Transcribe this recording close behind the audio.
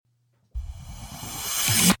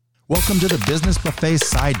Welcome to the Business Buffet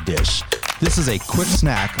Side Dish. This is a quick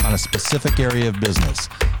snack on a specific area of business.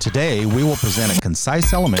 Today, we will present a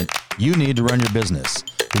concise element you need to run your business.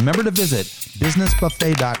 Remember to visit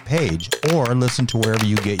businessbuffet.page or listen to wherever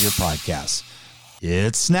you get your podcasts.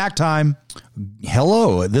 It's snack time.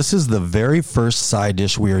 Hello, this is the very first side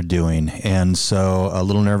dish we are doing, and so a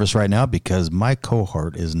little nervous right now because my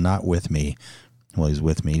cohort is not with me. Well, he's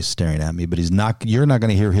with me, he's staring at me, but he's not. You're not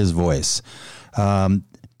going to hear his voice.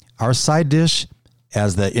 Our side dish,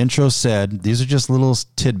 as the intro said, these are just little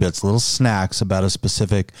tidbits, little snacks about a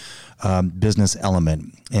specific business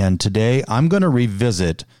element. And today I'm going to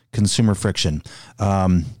revisit consumer friction.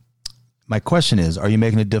 My question is, are you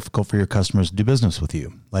making it difficult for your customers to do business with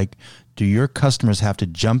you? Like, do your customers have to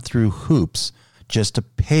jump through hoops just to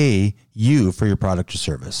pay you for your product or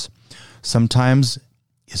service? Sometimes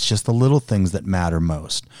it's just the little things that matter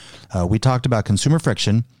most. We talked about consumer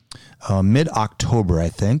friction mid-October, I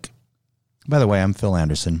think. By the way, I'm Phil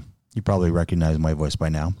Anderson. You probably recognize my voice by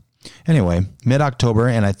now. Anyway, mid-October,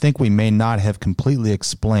 and I think we may not have completely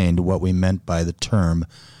explained what we meant by the term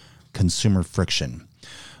consumer friction.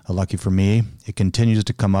 Lucky for me, it continues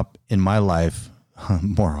to come up in my life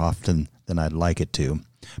more often than I'd like it to.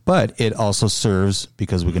 But it also serves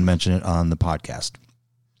because we can mention it on the podcast.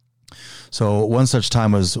 So one such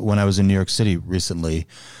time was when I was in New York City recently.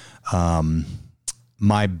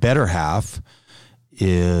 My better half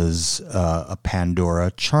is a Pandora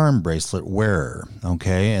charm bracelet wearer,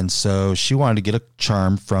 okay? And so she wanted to get a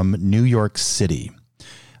charm from New York City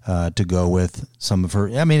to go with some of her,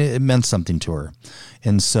 I mean, it meant something to her.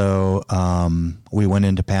 And so we went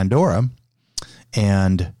into Pandora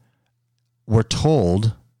and we're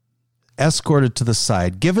told, escorted to the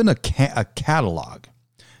side, given a catalog,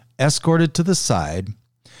 escorted to the side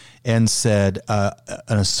and said,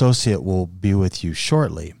 an associate will be with you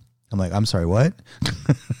shortly. I'm like, I'm sorry, what?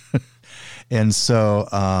 And so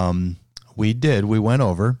we did. We went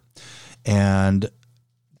over and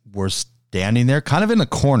we're standing there kind of in the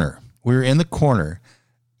corner. We were in the corner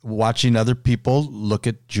watching other people look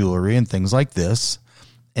at jewelry and things like this.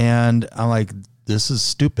 And I'm like, this is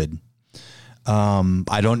stupid.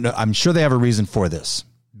 I don't know. I'm sure they have a reason for this.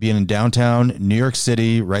 Being in downtown New York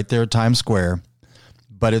City, right there at Times Square.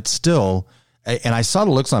 But it's still, and I saw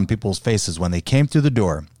the looks on people's faces when they came through the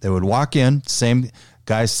door. They would walk in, same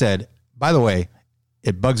guy said, by the way,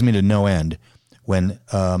 it bugs me to no end when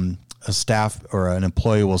a staff or an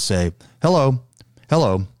employee will say, hello,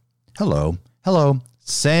 hello, hello, hello.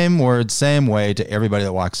 Same word, same way to everybody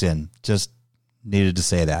that walks in. Just needed to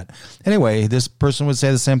say that. Anyway, this person would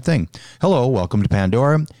say the same thing. Hello, welcome to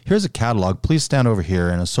Pandora. Here's a catalog. Please stand over here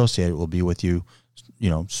and associate will be with you,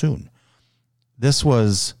 soon.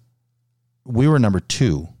 We were number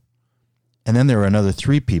 2. And then there were another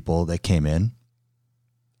 3 people that came in.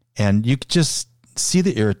 And you could just see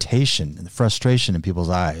the irritation and the frustration in people's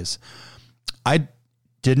eyes. I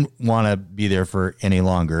didn't want to be there for any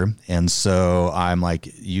longer. And so I'm like,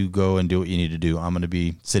 you go and do what you need to do. I'm going to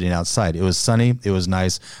be sitting outside. It was sunny. It was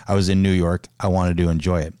nice. I was in New York. I wanted to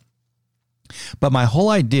enjoy it. But my whole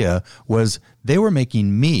idea was they were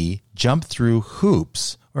making me jump through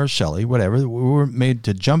hoops, or Shelly, whatever. We were made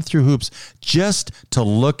to jump through hoops just to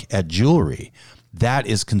look at jewelry. That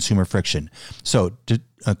is consumer friction. So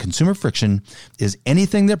consumer friction is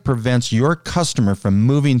anything that prevents your customer from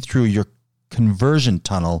moving through your conversion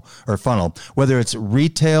tunnel or funnel, whether it's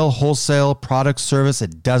retail, wholesale, product, service,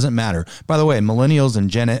 it doesn't matter. By the way, millennials and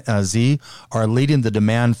Gen Z are leading the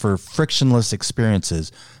demand for frictionless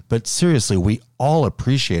experiences. But seriously, we all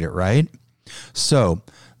appreciate it, right? So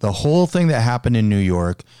the whole thing that happened in New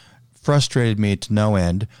York frustrated me to no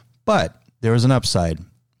end, but there was an upside.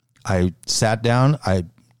 I sat down, I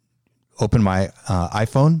opened my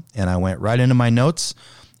iPhone, and I went right into my notes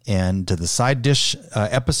and to the side dish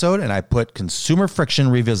episode, and I put Consumer Friction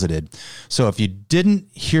Revisited. So if you didn't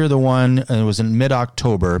hear the one, and it was in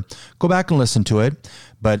mid-October, go back and listen to it.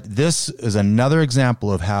 But this is another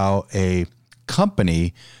example of how a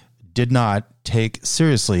company did not take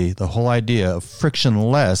seriously the whole idea of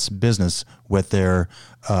frictionless business with their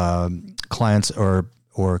clients or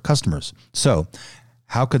customers. So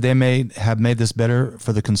how could they have made this better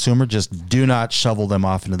for the consumer? Just do not shovel them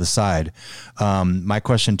off into the side. My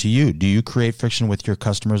question to you, do you create friction with your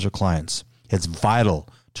customers or clients? It's vital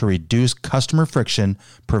to reduce customer friction,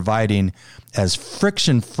 providing as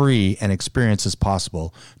friction-free an experience as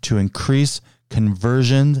possible to increase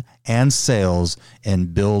conversion and sales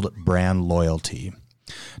and build brand loyalty.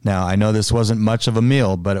 Now, I know this wasn't much of a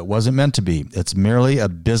meal, but it wasn't meant to be. It's merely a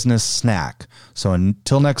business snack. So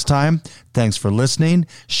until next time, thanks for listening,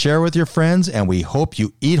 share with your friends, and we hope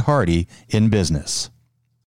you eat hearty in business.